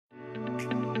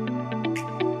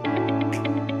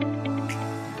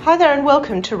Hi there and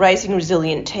welcome to Raising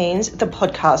Resilient Teens, the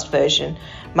podcast version.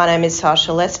 My name is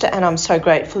Sasha Lester and I'm so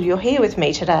grateful you're here with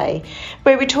me today,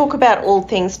 where we talk about all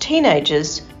things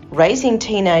teenagers, raising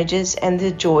teenagers and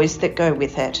the joys that go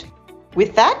with it.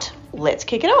 With that, let's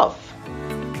kick it off.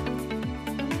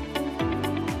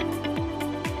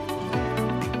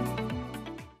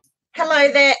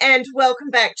 Hello there and welcome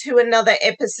back to another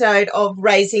episode of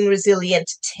Raising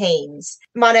Resilient Teens.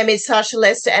 My name is Sasha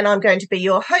Lester and I'm going to be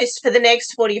your host for the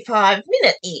next 45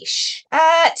 minute-ish.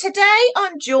 Today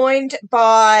I'm joined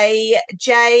by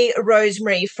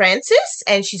Rosemarie Francis,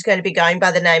 and she's going to be going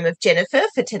by the name of Jennifer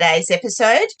for today's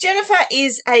episode. Jennifer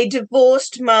is a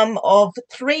divorced mum of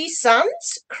 3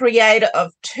 sons, creator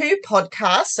of 2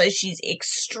 podcasts, so she's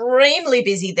extremely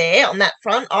busy there on that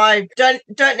front. I don't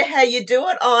know how you do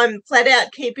it. I'm flat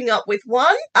out keeping up with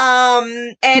one,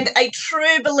 and a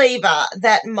true believer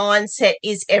that mindset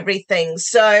is everything.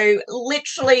 So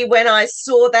literally when I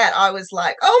saw that, I was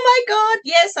like, oh my God,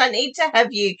 yes, I need to have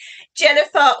you.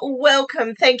 Jennifer,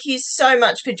 welcome. Thank you so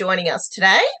much for joining us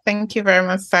today. Thank you very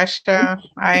much, Sasha.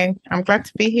 I'm glad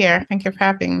to be here. Thank you for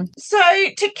having me. So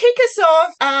to kick us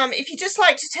off, if you'd just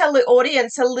like to tell the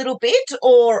audience a little bit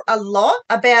or a lot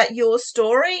about your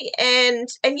story and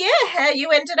yeah, how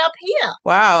you ended up here.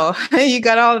 Wow, you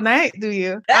got all night, do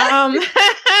you?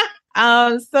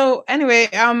 So anyway,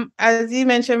 as you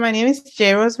mentioned, my name is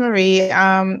Rosemarie,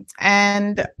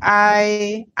 and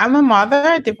I'm a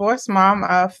mother, a divorced mom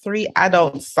of 3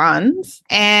 adult sons.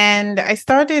 And I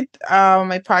started,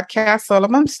 my podcast, Solo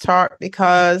Moms Talk,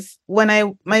 because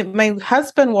when my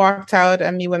husband walked out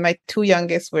on me when my 2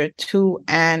 youngest were 2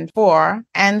 and 4.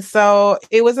 And so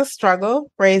it was a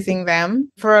struggle raising them.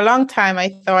 For a long time, I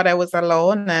thought I was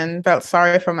alone and felt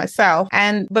sorry for myself.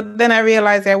 But then I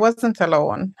realized I wasn't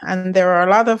alone. And there were a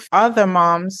lot of other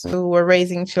moms who were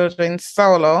raising children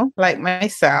solo, like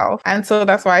myself. And so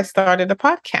that's why I started a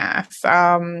podcast.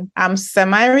 I'm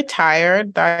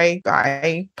semi-retired.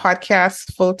 I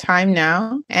podcast full-time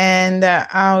now. And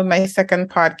my second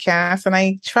podcast, and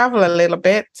I travel a little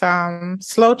bit,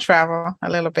 slow travel a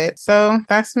little bit. So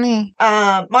that's me.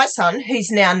 My son,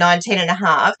 who's now 19 and a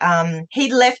half,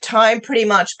 he left home, pretty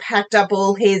much packed up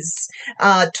all his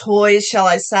toys, shall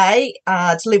I say,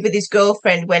 to live with his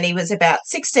girlfriend when he was about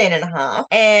 16 and a half.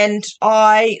 And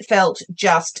I felt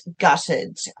just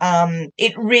gutted.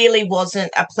 It really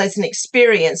wasn't a pleasant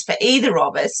experience for either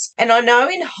of us. And I know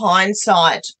in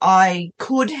hindsight, I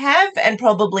could have and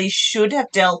probably should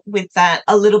have dealt with that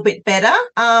a little bit better.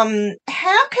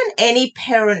 How can any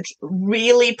parent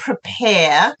really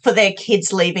prepare for their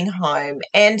kids leaving home?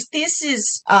 And this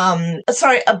is,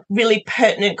 a really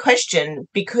pertinent question,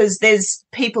 because there's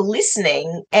people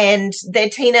listening and their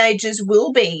teenagers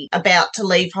will be about to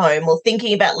leave home or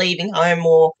thinking about leaving home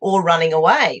or running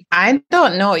away. I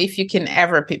don't know if you can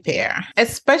ever prepare,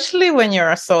 especially when you're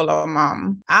a solo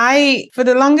mom. For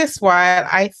the longest while,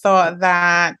 I thought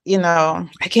that,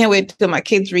 I can't wait till my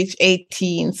kids reach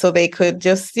 18 so they could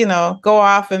just, go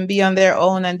off and be on their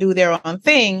own and do their own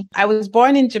thing. I was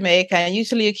born in Jamaica, and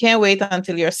usually you can't wait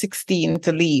until you're 16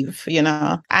 to leave,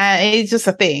 and it's just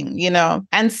a thing,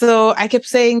 And so I kept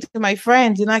saying to my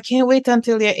friends, I can't wait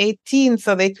until you're 18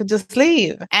 so they could just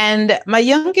leave. And my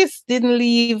youngest didn't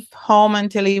leave home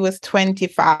until he was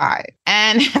 25.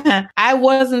 And I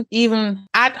wasn't even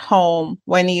at home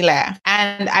when he left.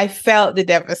 And I felt the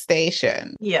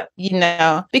devastation. Yeah.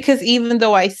 Because even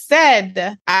though I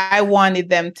said I wanted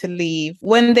them to leave,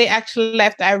 when they actually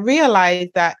left, I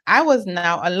realized that I was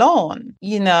now alone,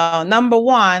 number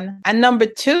one. And number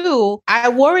two, I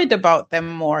worried about them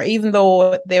more, even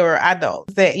though they were adults.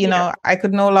 I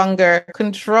could no longer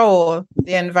control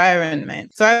the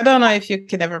environment. So I don't know if you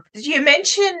can ever. You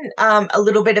mentioned a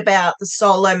little bit about the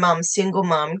solo mum, single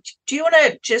mum. Do you want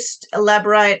to just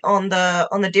elaborate on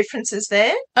the differences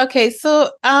there? Okay,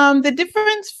 so the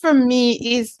difference for me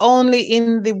is only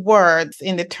in the words,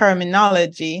 in the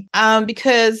terminology,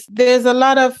 because there's a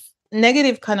lot of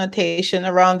negative connotation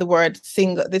around the word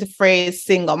single, the phrase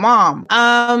single mom.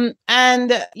 And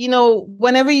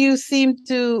whenever you seem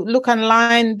to look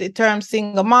online, the term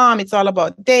single mom, it's all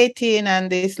about dating and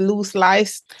this loose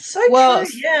life. So true,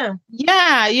 yeah.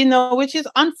 Yeah, which is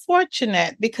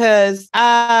unfortunate, because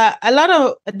a lot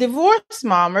of divorced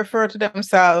mom refer to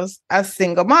themselves as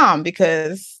single mom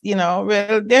because,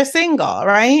 they're single,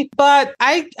 right? But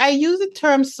I use the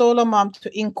term solo mom to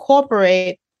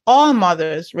incorporate all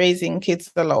mothers raising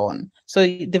kids alone. So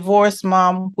divorced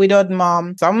mom, widowed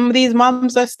mom. Some of these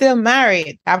moms are still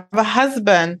married, have a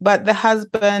husband, but the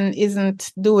husband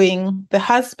isn't doing the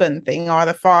husband thing or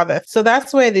the father. So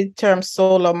that's where the term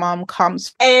solo mom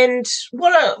comes. And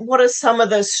what are some of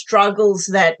the struggles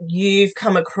that you've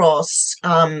come across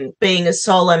being a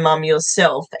solo mom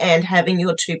yourself and having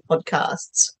your two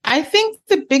podcasts? I think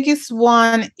the biggest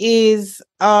one is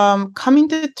coming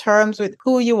to terms with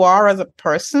who you are as a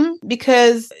person,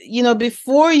 because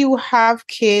before you have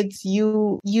kids,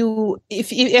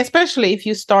 especially if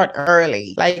you start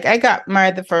early. Like, I got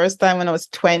married the first time when I was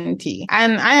 20,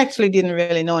 and I actually didn't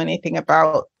really know anything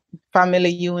about family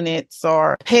units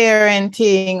or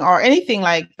parenting or anything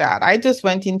like that. I just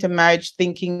went into marriage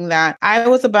thinking that I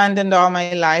was abandoned all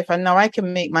my life and now I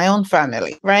can make my own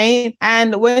family, right?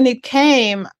 And when it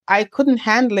came, I couldn't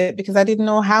handle it because I didn't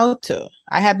know how to.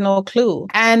 I had no clue.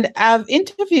 And I've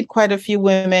interviewed quite a few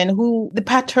women who the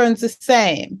pattern's the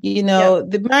same.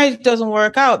 The marriage doesn't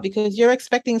work out because you're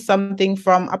expecting something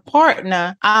from a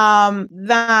partner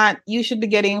that you should be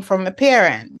getting from a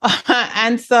parent.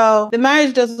 And so the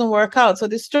marriage doesn't work out. So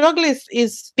the struggle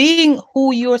is being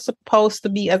who you're supposed to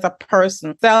be as a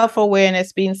person.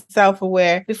 Self-awareness, being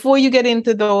self-aware before you get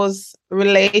into those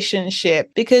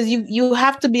relationship, because you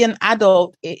have to be an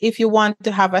adult if you want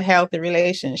to have a healthy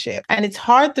relationship. And it's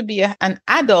hard to be an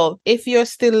adult if you're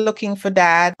still looking for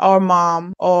dad or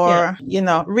mom or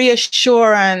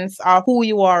reassurance of who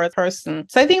you are as a person.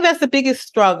 So I think that's the biggest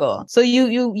struggle. So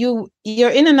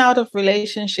you're in and out of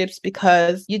relationships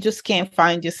because you just can't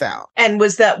find yourself. And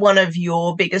was that one of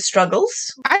your biggest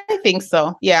struggles? I think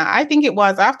so. Yeah, I think it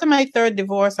was. After my third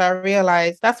divorce, I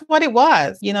realized that's what it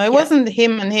was. It wasn't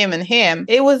him and him and him.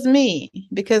 It was me,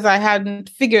 because I hadn't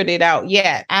figured it out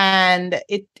yet. And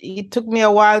it took me a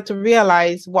while to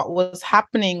realize what was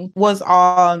happening was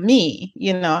all me,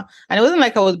 and it wasn't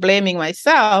like I was blaming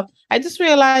myself. I just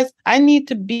realized I need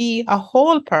to be a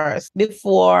whole person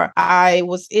before I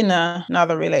was in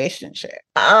another relationship.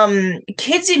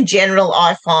 Kids in general,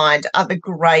 I find, are the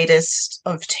greatest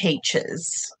of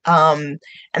teachers. And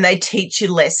they teach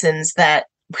you lessons that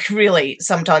we really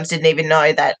sometimes didn't even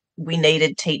know that we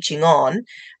needed teaching on.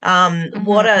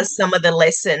 What are some of the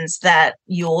lessons that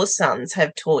your sons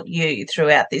have taught you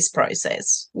throughout this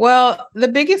process? Well, the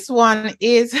biggest one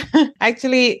is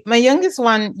actually my youngest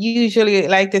one usually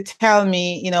like to tell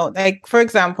me, like, for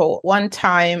example, one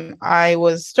time I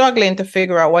was struggling to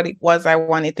figure out what it was I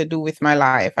wanted to do with my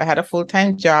life. I had a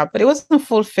full-time job, but it wasn't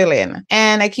fulfilling.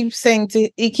 And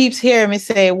he keeps hearing me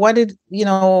say,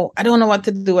 I don't know what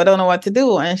to do. I don't know what to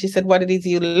do. And she said, what it is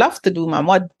you love to do, Mom?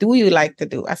 What do you like to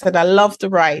do? I said, I love to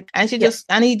write. And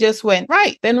he just went,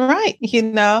 right, then write,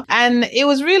 and it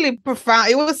was really profound.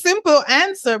 It was a simple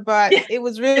answer, but it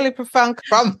was really profound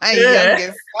from my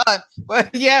youngest son.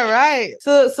 But yeah, right.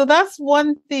 So that's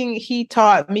one thing he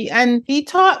taught me. And he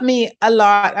taught me a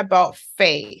lot about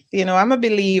faith. I'm a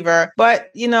believer, but,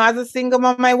 as a single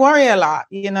mom, I worry a lot.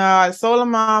 As a solo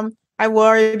mom, I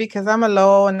worry because I'm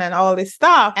alone and all this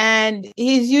stuff. And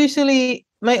he's usually,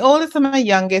 my oldest and my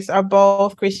youngest are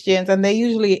both Christians, and they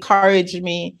usually encourage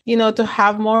me, to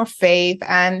have more faith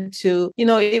and to,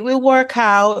 it will work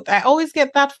out. I always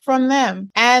get that from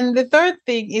them. And the third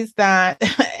thing is that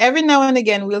every now and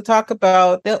again, we'll talk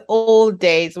about the old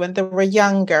days when they were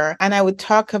younger. And I would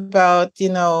talk about,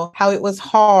 how it was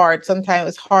hard. Sometimes it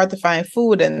was hard to find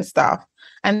food and stuff.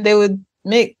 And they would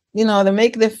make they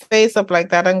make their face up like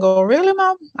that and go, really,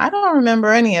 Mom? I don't remember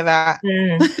any of that.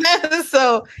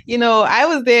 So, I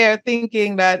was there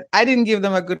thinking that I didn't give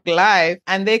them a good life,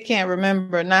 and they can't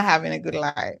remember not having a good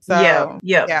life. So,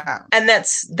 yeah. And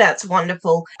that's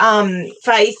wonderful.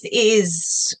 Faith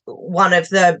is one of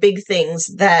the big things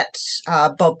that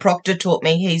Bob Proctor taught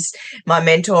me. He's my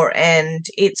mentor, and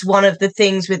it's one of the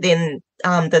things within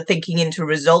the Thinking into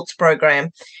Results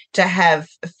program to have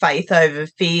faith over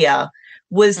fear.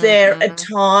 Was there a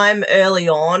time early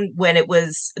on when it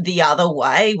was the other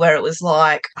way, where it was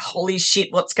like, holy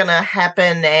shit, what's going to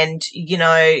happen? And,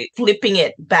 flipping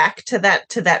it back to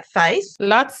that faith?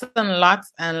 Lots and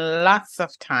lots and lots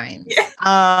of times.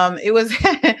 Yeah. It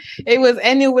was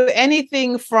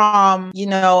anything from,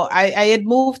 I had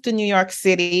moved to New York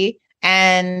City,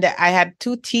 and I had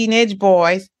two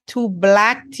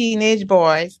Black teenage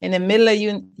boys in the middle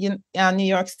of New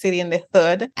York City in the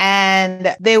hood.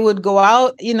 And they would go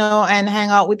out, and hang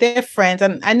out with their friends.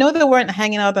 And I know they weren't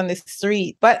hanging out on the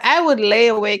street, but I would lay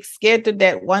awake scared to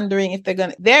death, wondering if they're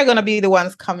going to be the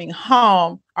ones coming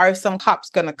home, or if some cop's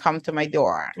going to come to my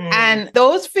door. And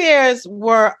those fears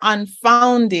were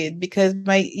unfounded because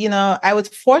I was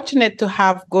fortunate to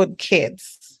have good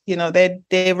kids.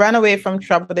 they ran away from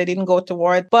trouble. They didn't go to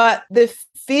war. But the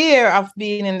fear of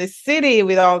being in the city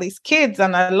with all these kids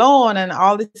and alone and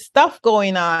all this stuff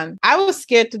going on, I was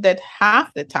scared to death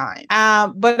half the time.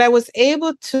 But I was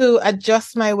able to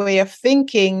adjust my way of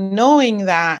thinking, knowing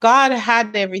that God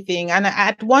had everything. And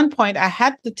at one point, I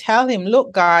had to tell him,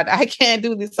 look, God, I can't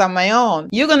do this on my own.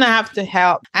 You're going to have to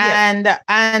help. Yeah.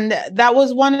 And that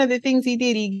was one of the things he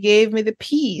did. He gave me the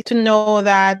peace to know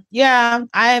that, yeah,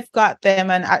 I've got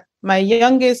them. And my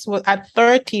youngest was at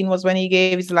 13 was when he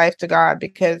gave his life to God,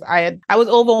 because I was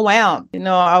overwhelmed.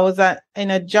 I was in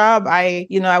a job. I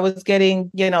was getting,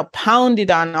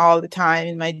 pounded on all the time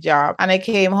in my job. And I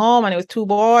came home and it was 2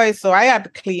 boys. So I had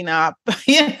to clean up,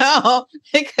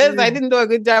 because I didn't do a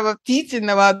good job of teaching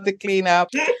them how to clean up.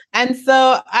 And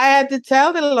so I had to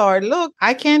tell the Lord, look,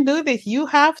 I can't do this. You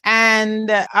have.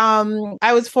 And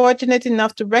I was fortunate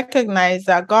enough to recognize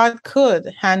that God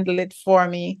could handle it for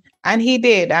me. And he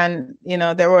did. And,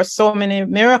 there were so many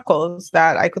miracles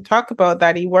that I could talk about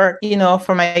that he worked,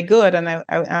 for my good. And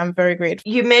I'm very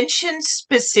grateful. You mentioned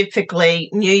specifically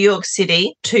New York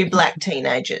City, 2 Black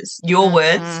teenagers, your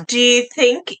words. Do you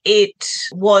think it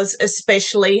was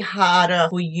especially harder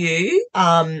for you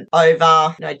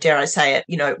over, dare I say it,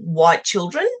 white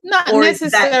children? Not or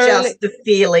necessarily. Is that just the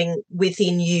feeling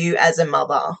within you as a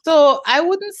mother? So I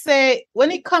wouldn't say, when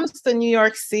it comes to New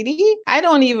York City, I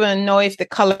don't even know if the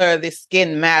color of the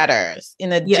skin matters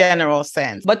in a general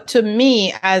sense. But to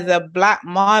me, as a Black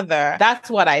mother, that's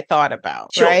what I thought about,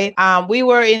 right? We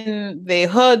were in the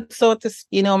hood, so to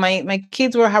speak. My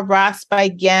kids were harassed by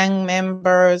gang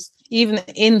members, even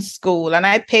in school. And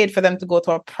I paid for them to go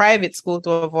to a private school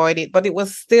to avoid it, but it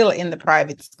was still in the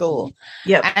private school.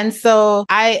 Yeah. And so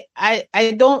I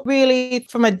don't really,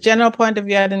 from a general point of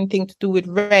view, had anything to do with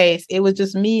race. It was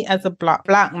just me as a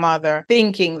Black mother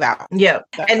thinking that. Yeah.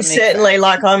 And certainly,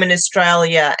 like, I'm in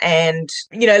Australia, and,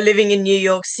 living in New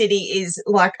York City is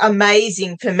like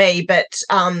amazing for me, but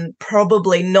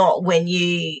probably not when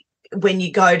you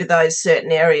go to those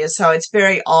certain areas. So it's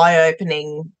very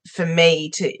eye-opening for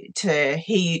me to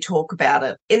hear you talk about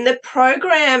it. In the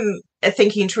program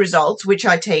Thinking to Results, which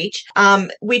I teach,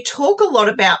 we talk a lot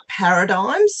about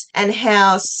paradigms and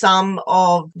how some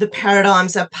of the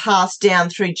paradigms are passed down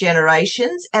through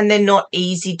generations and they're not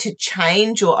easy to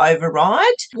change or override.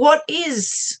 What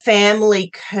is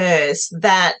family curse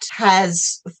that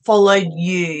has followed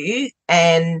you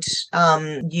and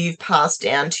you've passed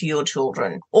down to your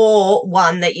children, or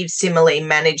one that you've similarly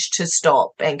managed to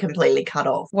stop and completely cut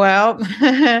off? Well,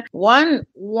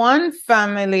 one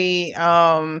family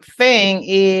thing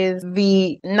is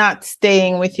the not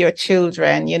staying with your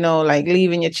children, like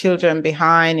leaving your children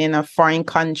behind in a foreign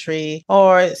country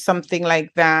or something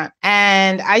like that.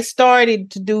 And I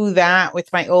started to do that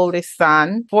with my oldest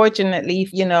son. Fortunately,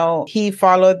 he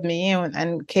followed me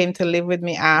and came to live with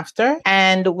me after.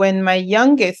 And when my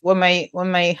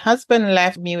my husband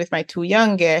left me with my 2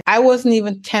 youngest, I wasn't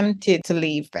even tempted to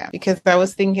leave them, because I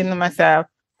was thinking to myself,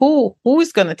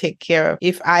 who's going to take care of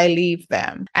if I leave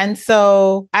them? And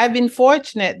so I've been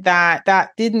fortunate that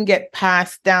didn't get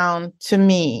passed down to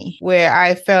me, where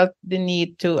I felt the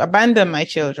need to abandon my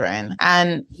children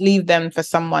and leave them for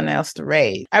someone else to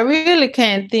raise. I really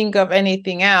can't think of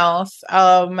anything else.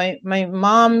 My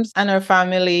mom's and her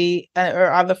family,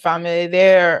 or other family,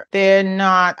 they're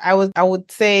not, I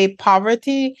would say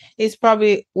poverty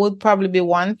would probably be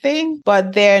one thing,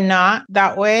 but they're not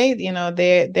that way.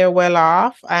 They're well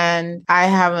off. And I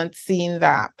haven't seen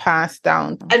that passed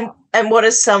down. And what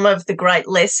are some of the great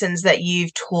lessons that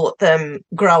you've taught them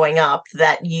growing up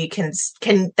that you can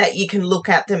look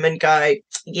at them and go,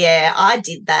 yeah, I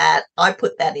did that. I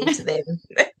put that into them.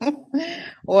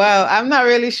 Well, I'm not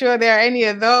really sure there are any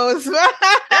of those.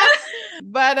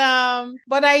 But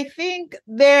I think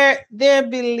their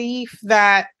belief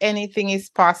that anything is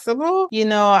possible.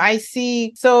 I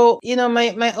see. So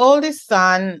my oldest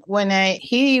son,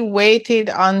 he waited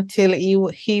until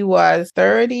he was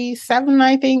 37,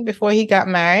 I think, before he got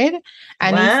married,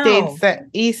 and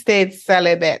he stayed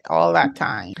celibate all that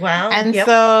time. Wow. And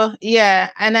so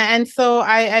and so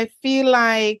I feel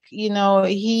like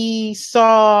he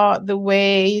saw the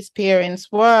way his parents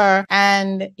were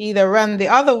and either run the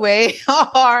other way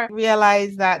or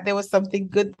realize that there was something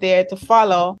good there to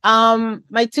follow.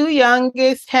 My 2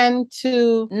 youngest tend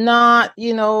to not,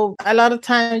 a lot of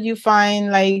times you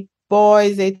find like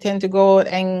boys, they tend to go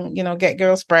and, get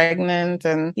girls pregnant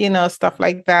and, stuff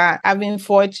like that. I've been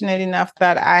fortunate enough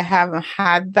that I haven't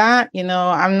had that.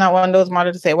 I'm not one of those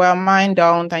mothers to say, well, mine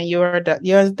don't and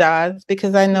yours does,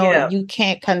 because I know you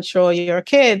can't control your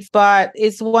kids. But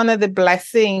it's one of the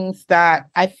blessings that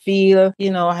I feel,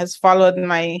 has followed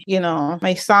my,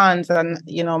 my sons and,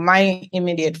 my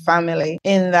immediate family,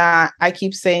 in that I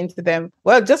keep saying to them,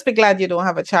 well, just be glad you don't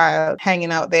have a child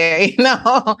hanging out there,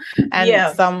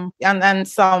 and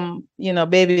some,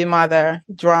 baby mother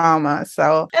drama.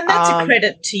 So, and that's a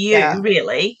credit to you,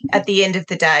 really. At the end of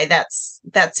the day,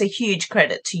 that's a huge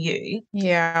credit to you.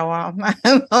 Yeah, well, I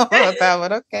don't know about that,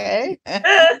 but okay.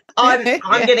 I'm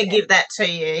going to give that to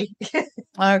you.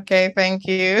 Okay, thank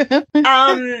you.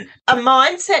 A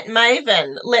mindset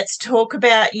maven. Let's talk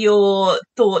about your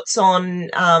thoughts on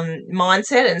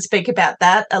mindset and speak about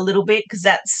that a little bit, because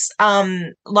that's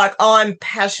I'm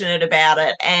passionate about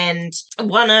it. And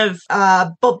one of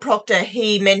Bob Proctor,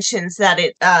 he mentions that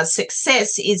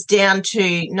success is down to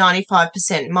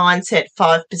 95% mindset,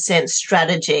 5%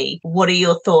 strategy. What are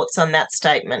your thoughts on that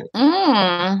statement?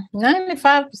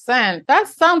 95%. That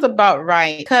sounds about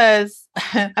right, because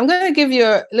I'm going to give you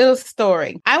a little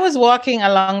story. I was walking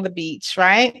along the beach,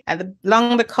 right?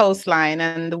 Along the coastline,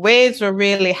 and the waves were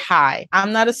really high.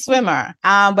 I'm not a swimmer,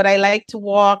 but I like to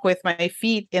walk with my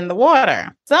feet in the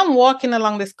water. So I'm walking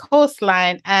along this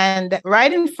coastline, and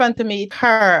right in front of me,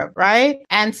 curve, right?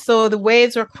 And so the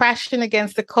waves were crashing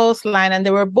against the coastline, and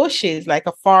there were bushes, like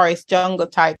a forest jungle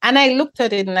type. And I looked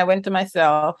at it and I went to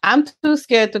myself, I'm too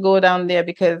scared to go down there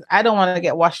because I don't want to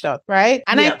get washed out, right?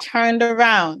 And I turned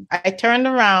around.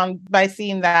 By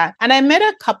seeing that. And I met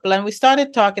a couple and we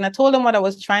started talking. I told them what I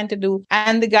was trying to do.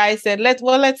 And the guy said, let's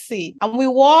see. And we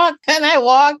walked and I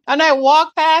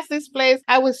walked past this place.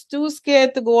 I was too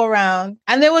scared to go around.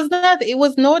 And there was nothing. It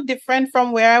was no different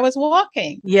from where I was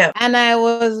walking. Yeah. And I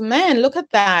was, man, look at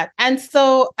that. And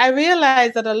so I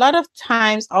realized that a lot of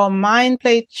times our mind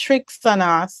plays tricks on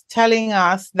us, telling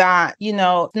us that,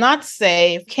 it's not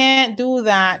safe, can't do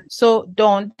that, so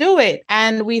don't do it.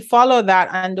 And we follow that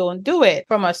and don't do it.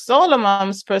 From a solo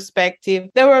mom's perspective,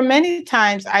 there were many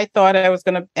times I thought I was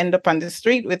going to end up on the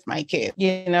street with my kid,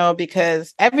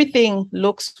 because everything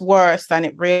looks worse than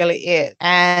it really is.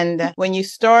 And when you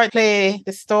start play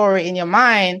the story in your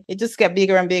mind, it just gets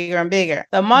bigger and bigger and bigger.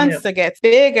 The monster gets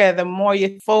bigger the more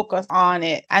you focus on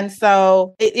it. And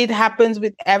so it happens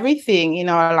with everything in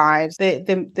our lives.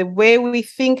 The way we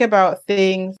think about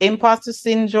things, imposter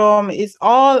syndrome, is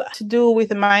all to do with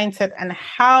the mindset and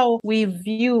how we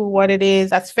view what it is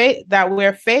that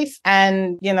we're faced.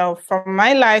 And, from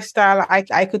my lifestyle,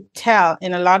 I could tell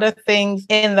in a lot of things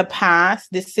in the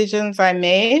past, decisions I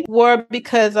made were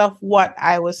because of what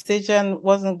decision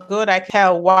wasn't good. I could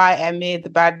tell why I made the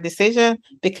bad decision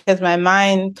because my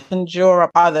mind conjure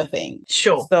up other things.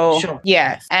 Sure.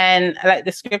 Yes. And like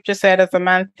the scripture said, as a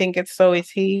man thinketh, so is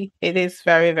he. It is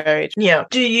very, very true. Yeah.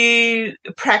 Do you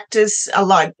practice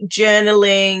like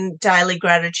journaling, daily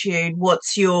gratitude?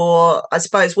 What's your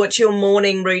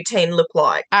morning routine look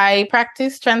like? I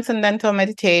practice transcendental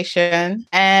meditation,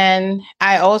 and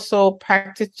I also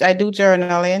I do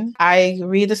journaling. I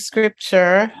read the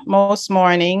scripture most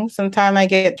mornings. Sometimes I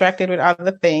get distracted with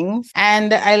other things.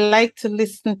 And I like to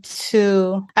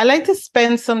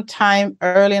spend some time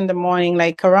early in the morning,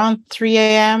 like around 3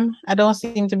 a.m. I don't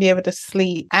seem to be able to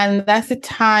sleep. And that's the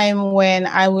time when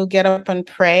I will get up and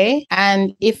pray.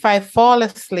 And if I fall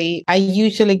asleep, I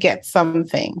usually get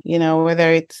something,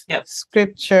 whether it's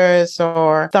scriptures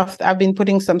or stuff. I've been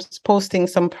posting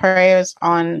some prayers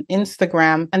on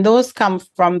Instagram, and those come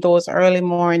from those early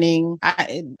morning.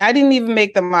 I didn't even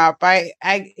make them up.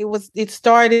 It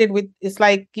started with, it's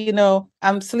like,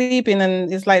 I'm sleeping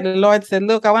and it's like the Lord said,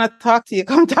 look, I want to talk to you.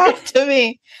 Come talk to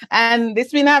me. And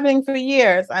it's been happening for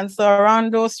years. And so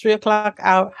around those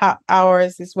 3:00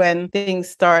 hours is when things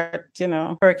start,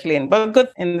 percolating, but good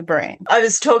in the brain. I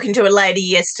was talking to a lady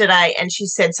yesterday and she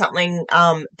said something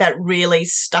that really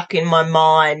stuck in my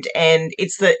mind, and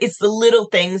it's the little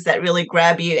things that really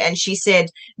grab you. And she said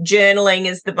journaling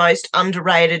is the most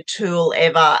underrated tool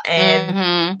ever.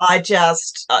 And I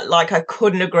just I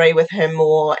couldn't agree with her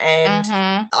more. And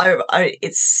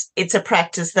it's a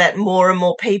practice that more and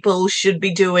more people should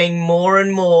be doing more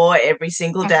and more every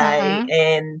single day.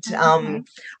 And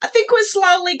I think we're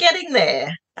slowly getting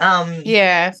there.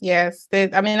 Yes.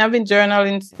 I mean, I've been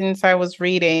journaling since I was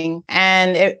reading,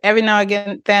 and every now and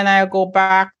again, then I go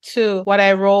back to what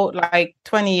I wrote like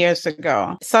 20 years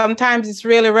ago. Sometimes it's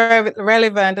really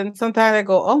relevant, and sometimes I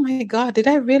go, "Oh my God, did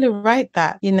I really write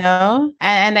that?"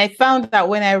 And I found that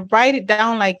when I write it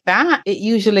down like that, it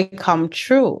usually come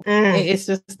true. It's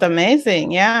just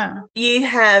amazing. Yeah.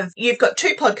 You've got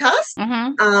 2 podcasts.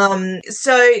 Mm-hmm.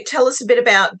 So tell us a bit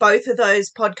about both of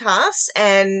those podcasts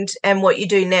and what you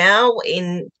do now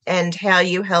and how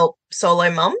you help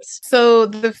solo mums. So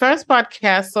the first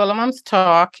podcast, Solo Moms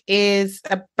Talk, I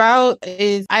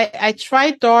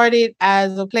tried start it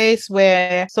as a place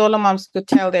where solo moms could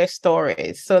tell their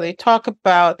stories. So they talk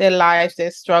about their lives,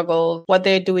 their struggles, what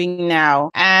they're doing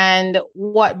now, and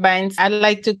I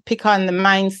like to pick on the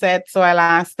mindset. So I'll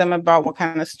ask them about what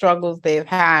kind of struggles they've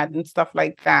had and stuff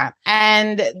like that.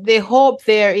 And the hope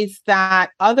there is that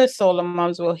other solo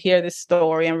moms will hear this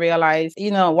story and realize,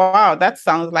 wow, that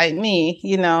sounds like me,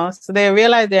 so they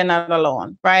realize they're not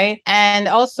alone, right? And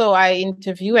also I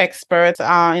interview experts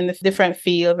in the different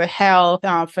fields of health,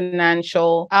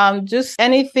 financial, just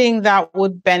anything that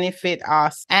would benefit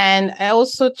us. And I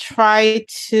also try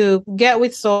to get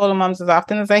with solo moms as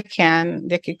often as I can.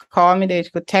 They could call me, they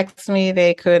could text me,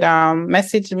 they could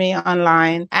message me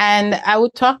online, and I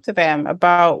would talk to them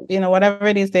about, whatever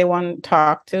it is they want to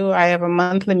talk to. I have a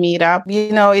monthly meetup.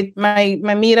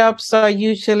 My meetups are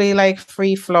usually like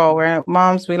free flow, where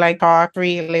moms, we like talk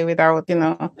freely without,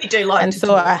 We do like and to so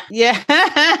talk.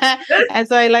 and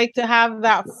so I like to have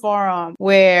that forum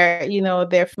where,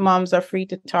 their moms are free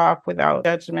to talk without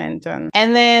judgment. And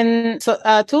then,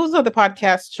 Tools of the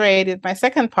Podcast Trade is my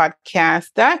second podcast.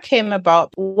 That came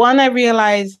about when I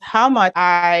realized how much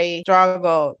I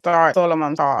struggled to start Solo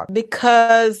Mom Talk,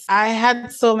 because I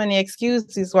had so many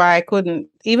excuses why I couldn't.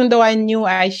 Even though I knew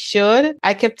I should,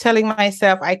 I kept telling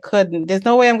myself I couldn't. There's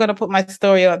no way I'm going to put my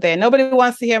story out there. Nobody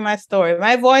wants to hear my story.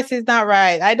 My voice is not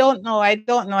right. I don't know.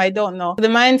 The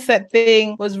mindset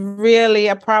thing was really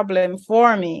a problem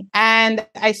for me. And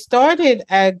I started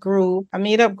a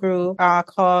meetup group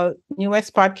called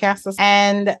Newest Podcasters.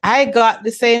 And I got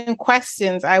the same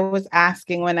questions I was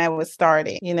asking when I was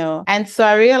starting, And so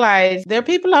I realized there are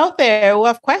people out there who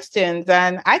have questions,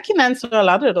 and I can answer a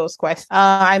lot of those questions.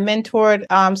 I mentored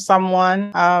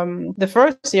someone the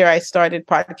first year I started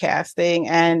podcasting,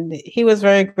 and he was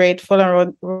very grateful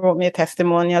and wrote me a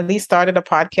testimonial. He started a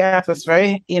podcast. It's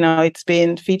very, it's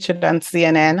been featured on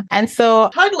CNN. And so,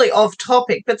 totally off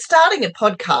topic, but starting a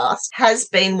podcast has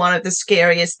been one of the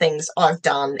scariest things I've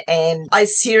done, and I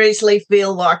seriously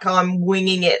feel like I'm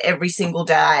winging it every single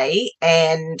day.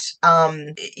 And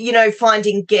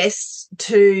finding guests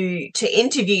to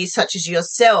interview, such as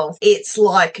yourself, it's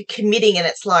like committing, and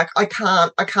it's like I can't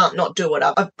not do it.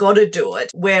 I've got to do it.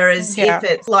 Whereas if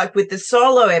it's like with the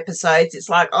solo episodes, it's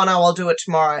like, oh no, I'll do it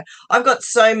tomorrow. I've got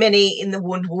so many in the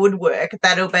woodwork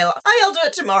that it'll be like, oh, I'll do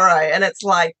it tomorrow. And it's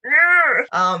like,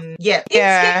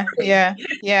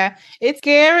 it's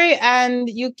scary, and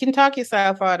you can talk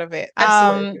yourself out of it.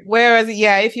 Absolutely. Whereas,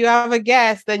 if you have a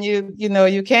guest, then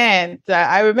you can't.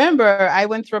 I remember I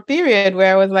went through a period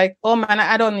where I was like, oh man,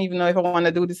 I don't even know if I want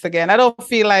to do this again. I don't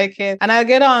feel like it. And I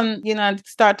get on, and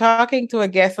start talking to a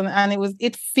guest, and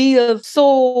it feels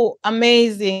so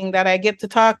amazing that I get to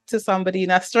talk to somebody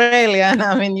in Australia and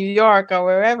I'm in New York or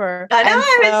wherever. I know,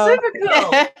 it's super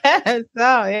cool.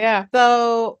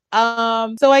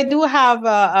 So I do have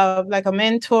a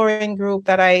mentoring group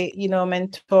that I,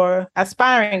 mentor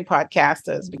aspiring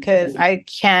podcasters, because I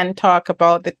can talk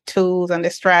about the tools and the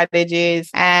strategies.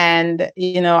 And,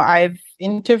 I've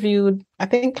interviewed, I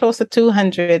think, close to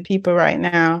 200 people right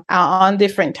now on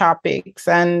different topics.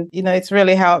 And, it's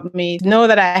really helped me know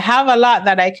that I have a lot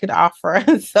that I could offer.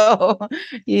 So,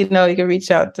 you can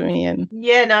reach out to me. And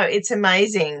it's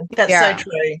amazing. That's so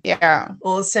true. Yeah.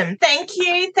 Awesome. Thank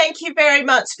you. Thank you very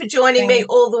much for joining me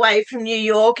all the way from New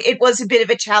York. It was a bit of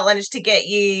a challenge to get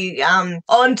you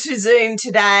onto Zoom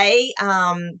today,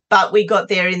 but we got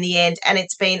there in the end, and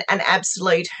it's been an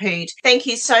absolute hoot. Thank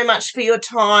you so much for your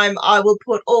time. I will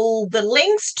put all the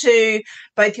links to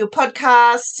both your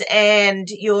podcasts and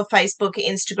your Facebook,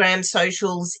 Instagram,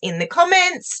 socials in the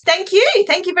comments. Thank you.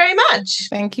 Thank you very much.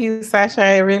 Thank you, Sasha.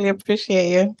 I really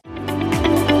appreciate you.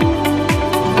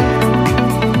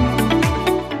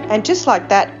 And just like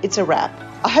that, it's a wrap.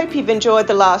 I hope you've enjoyed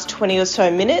the last 20 or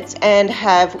so minutes and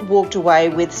have walked away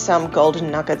with some golden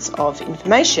nuggets of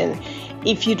information.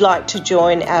 If you'd like to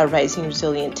join our Raising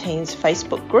Resilient Teens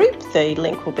Facebook group, the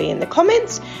link will be in the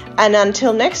comments. And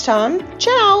until next time,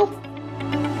 ciao!